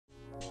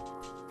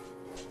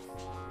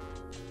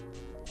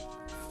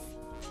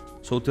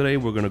So today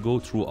we're gonna go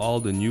through all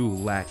the new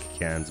Lak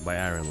cans by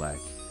Ironlak,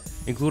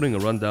 including a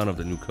rundown of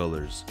the new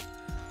colors.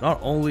 Not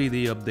only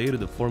they updated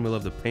the formula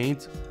of the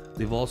paint,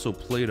 they've also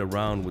played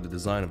around with the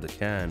design of the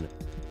can.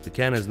 The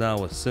can is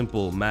now a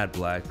simple matte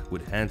black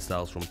with hand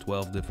styles from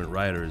 12 different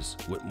writers,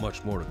 with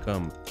much more to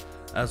come.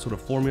 As for the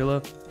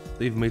formula,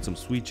 they've made some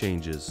sweet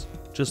changes.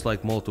 Just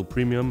like Malto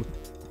Premium,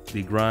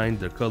 they grind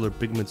their color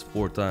pigments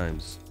 4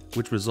 times,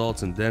 which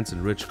results in dense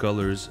and rich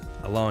colors,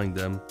 allowing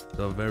them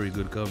to have very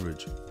good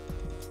coverage.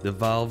 The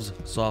valve's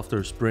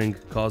softer spring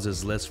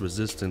causes less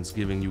resistance,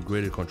 giving you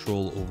greater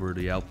control over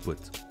the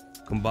output.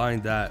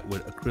 Combine that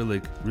with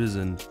acrylic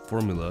resin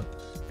formula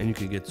and you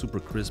can get super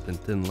crisp and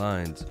thin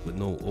lines with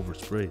no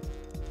overspray.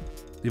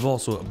 They've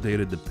also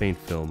updated the paint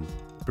film,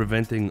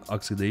 preventing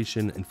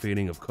oxidation and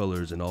fading of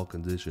colors in all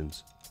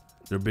conditions.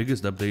 Their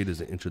biggest update is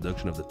the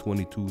introduction of the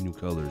 22 new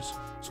colors,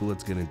 so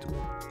let's get into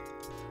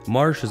it.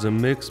 Marsh is a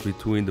mix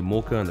between the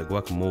mocha and the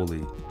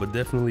guacamole, but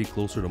definitely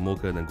closer to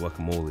mocha than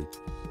guacamole.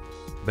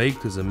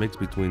 Baked is a mix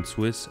between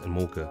Swiss and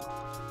mocha.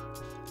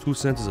 2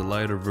 Cents is a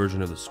lighter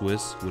version of the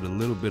Swiss with a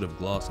little bit of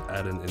gloss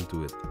added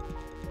into it.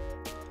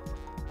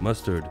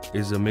 Mustard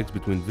is a mix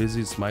between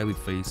Vizzy's Smiley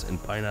Face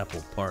and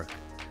Pineapple Park.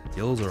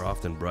 Yellows are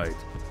often bright,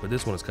 but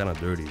this one is kinda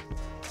dirty,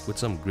 with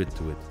some grit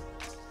to it.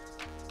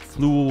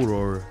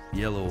 Fluor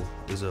Yellow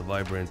is a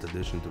vibrant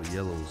addition to the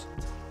yellows.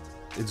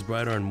 It's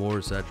brighter and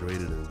more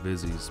saturated than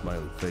Vizzy's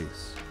Smiley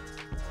Face.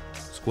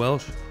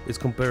 Squelch is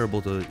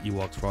comparable to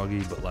Ewok's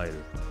Froggy but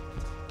lighter.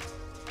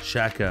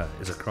 Shaka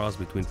is a cross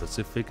between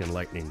Pacific and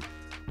Lightning,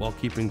 while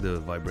keeping the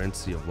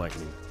vibrancy of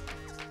Lightning.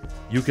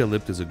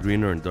 Eucalypt is a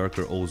greener and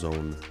darker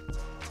ozone.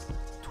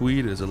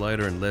 Tweed is a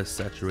lighter and less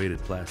saturated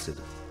Placid.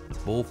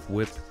 Both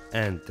Whip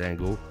and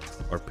Tango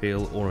are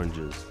pale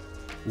oranges.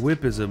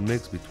 Whip is a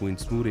mix between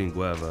Smoothie and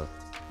Guava,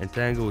 and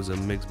Tango is a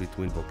mix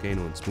between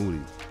Volcano and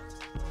Smoothie.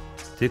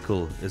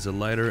 Tickle is a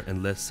lighter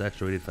and less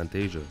saturated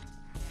Fantasia.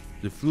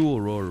 The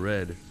Fluoro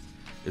Red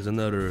is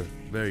another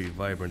very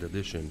vibrant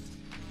addition.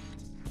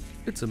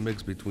 It's a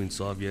mix between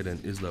Soviet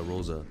and Isla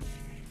Rosa.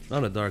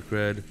 Not a dark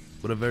red,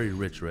 but a very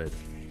rich red.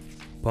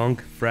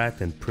 Punk, Frat,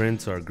 and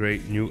Prince are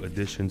great new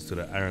additions to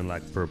the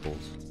Ironlak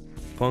purples.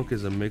 Punk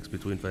is a mix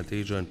between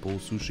Fantasia and Pole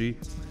Sushi.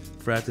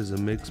 Frat is a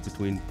mix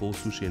between Pole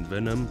Sushi and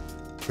Venom.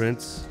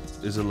 Prince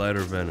is a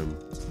lighter Venom.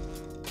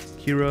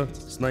 Kira,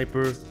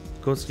 Sniper,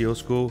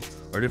 Kosciuszko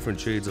are different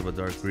shades of a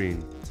dark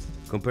green,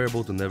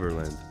 comparable to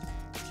Neverland.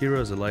 Kira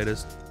is the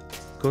lightest,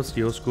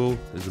 Kosciuszko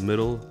is the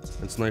middle,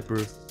 and Sniper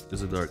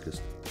is the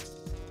darkest.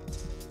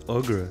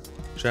 Ogre,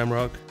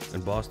 Shamrock,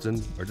 and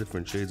Boston are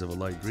different shades of a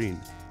light green.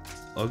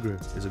 Ogre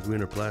is a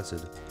greener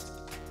Placid.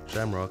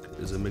 Shamrock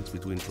is a mix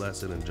between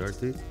Placid and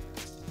Jarty.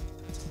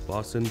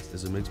 Boston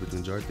is a mix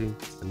between Jarty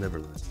and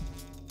Neverland.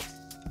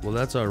 Well,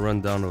 that's our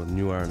rundown of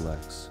new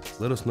Ironlaks.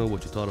 Let us know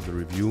what you thought of the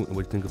review and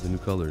what you think of the new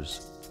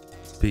colors.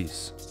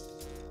 Peace.